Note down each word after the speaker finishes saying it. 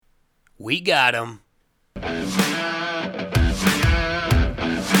We got 'em.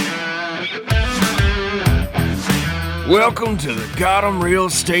 Welcome to the Got 'em Real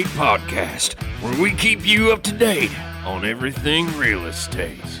Estate Podcast, where we keep you up to date on everything real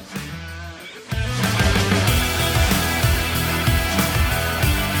estate.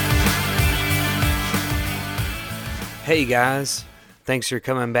 Hey guys, thanks for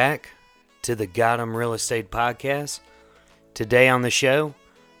coming back to the Got 'em Real Estate Podcast. Today on the show,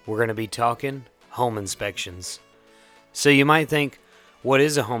 we're going to be talking home inspections. So you might think, what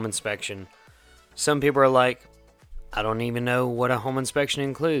is a home inspection? Some people are like, I don't even know what a home inspection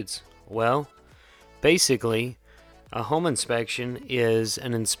includes. Well, basically, a home inspection is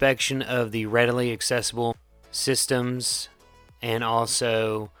an inspection of the readily accessible systems and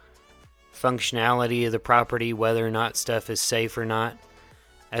also functionality of the property, whether or not stuff is safe or not,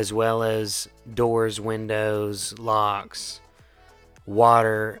 as well as doors, windows, locks,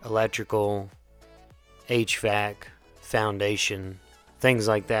 water, electrical, HVAC, foundation, things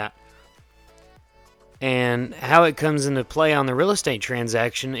like that. And how it comes into play on the real estate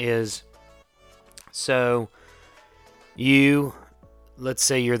transaction is, so let's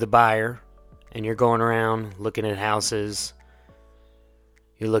say you're the buyer and you're going around looking at houses.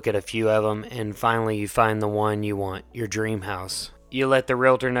 You look at a few of them, and finally you find the one you want, your dream house. You let the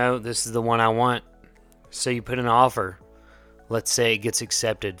realtor know, this is the one I want. So you put an offer. Let's say it gets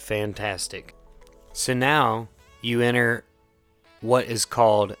accepted. Fantastic. So now you enter what is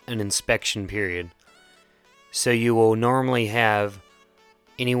called an inspection period. So you will normally have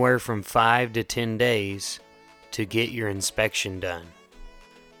anywhere from 5 to 10 days to get your inspection done.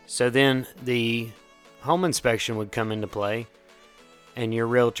 So then the home inspection would come into play. And your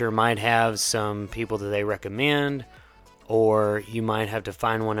realtor might have some people that they recommend, or you might have to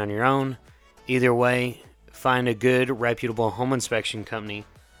find one on your own. Either way, find a good, reputable home inspection company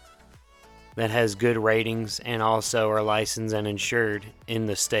that has good ratings and also are licensed and insured in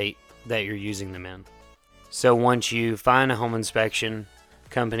the state that you're using them in. So once you find a home inspection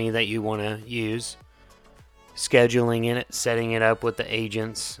company that you want to use, scheduling it, setting it up with the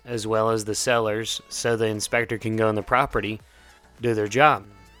agents as well as the sellers so the inspector can go on the property, do their job.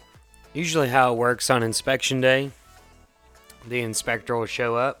 Usually how it works on inspection day, the inspector will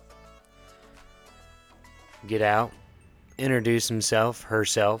show up, get out, introduce himself,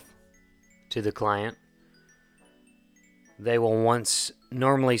 herself to the client. They will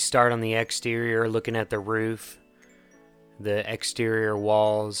normally start on the exterior, looking at the roof, the exterior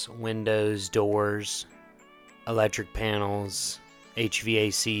walls, windows, doors, electric panels,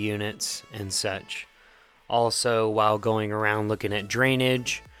 HVAC units, and such. Also, while going around looking at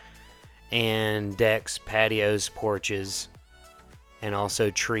drainage and decks, patios, porches, and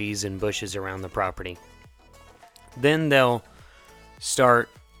also trees and bushes around the property. Then they'll start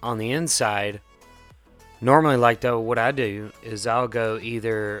on the inside. Normally, what I do is I'll go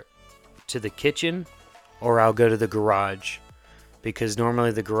either to the kitchen or I'll go to the garage, because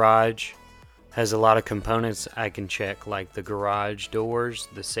normally the garage has a lot of components I can check, like the garage doors,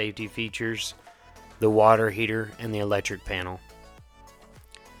 the safety features, the water heater, and the electric panel.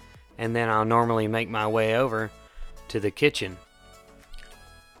 And then I'll normally make my way over to the kitchen.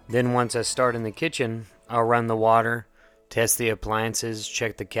 Then once I start in the kitchen, I'll run the water, test the appliances,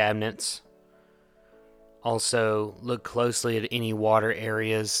 check the cabinets. Also look closely at any water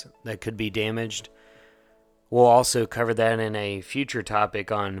areas that could be damaged. We'll also cover that in a future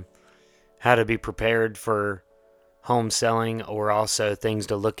topic on how to be prepared for home selling, or also things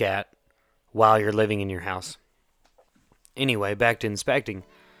to look at while you're living in your house. Anyway, back to inspecting.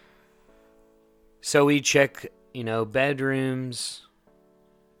 So we check, bedrooms,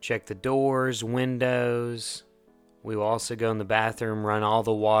 check the doors, windows. We will also go in the bathroom, run all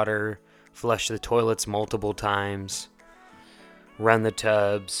the water, flush the toilets multiple times, run the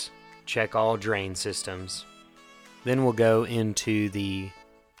tubs, check all drain systems. Then we'll go into the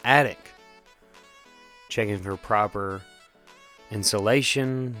attic, checking for proper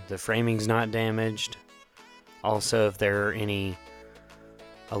insulation, the framing's not damaged. Also, if there are any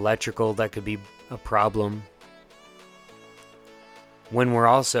electrical that could be a problem. When we're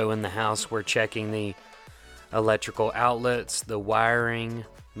also in the house, we're checking the electrical outlets, the wiring,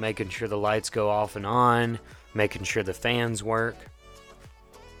 making sure the lights go off and on, making sure the fans work.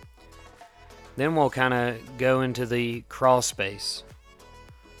 Then we'll kind of go into the crawl space.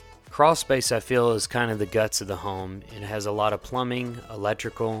 Crawl space, I feel, is kind of the guts of the home. It has a lot of plumbing,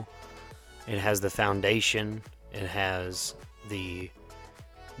 electrical. It has the foundation. It has the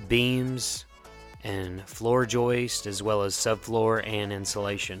beams and floor joist, as well as subfloor and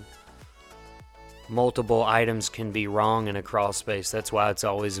insulation. multiple items can be wrong in a crawl space. That's why it's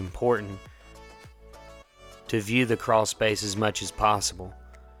always important to view the crawl space as much as possible,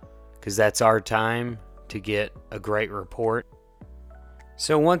 because that's our time to get a great report.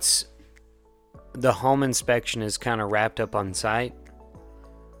 So once the home inspection is kind of wrapped up on site,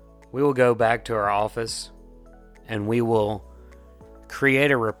 we will go back to our office and we will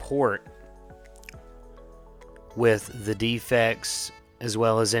create a report with the defects as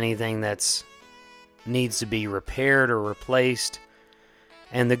well as anything that's needs to be repaired or replaced.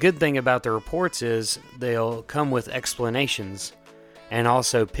 And the good thing about the reports is they'll come with explanations and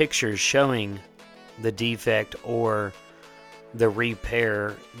also pictures showing the defect or the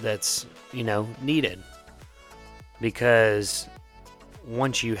repair that's, needed. Because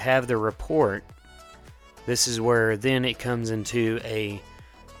once you have the report, this is where then it comes into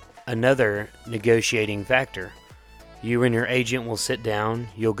another negotiating factor. You and your agent will sit down,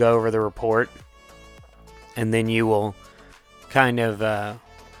 you'll go over the report, and then you will kind of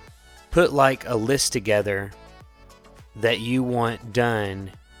put like a list together that you want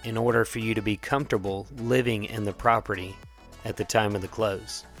done in order for you to be comfortable living in the property at the time of the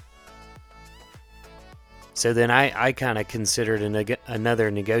close. So then I kind of considered another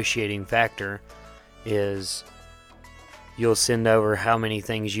negotiating factor is you'll send over how many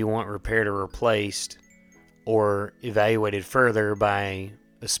things you want repaired or replaced or evaluated further by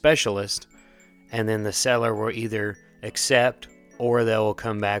a specialist, and then the seller will either accept or they will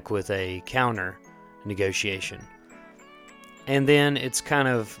come back with a counter negotiation. And then it's kind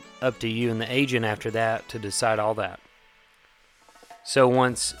of up to you and the agent after that to decide all that. So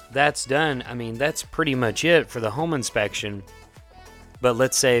once that's done, that's pretty much it for the home inspection. But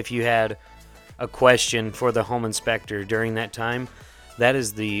let's say if you had a question for the home inspector during that time, that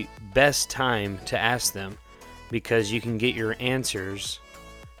is the best time to ask them, because you can get your answers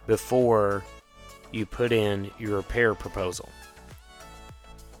before you put in your repair proposal.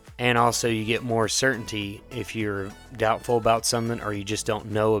 And also you get more certainty if you're doubtful about something or you just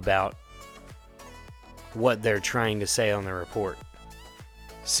don't know about what they're trying to say on the report.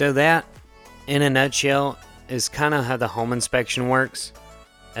 So that, in a nutshell, is kind of how the home inspection works,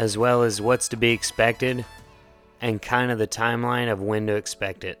 as well as what's to be expected and kind of the timeline of when to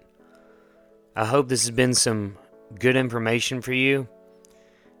expect it. I hope this has been some good information for you,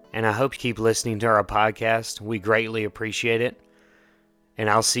 and I hope you keep listening to our podcast. We greatly appreciate it, and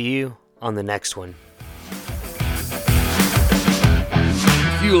I'll see you on the next one.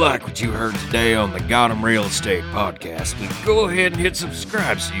 If you like what you heard today on the Gotham Real Estate Podcast, then go ahead and hit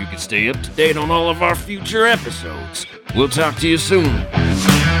subscribe so you can stay up to date on all of our future episodes. We'll talk to you soon.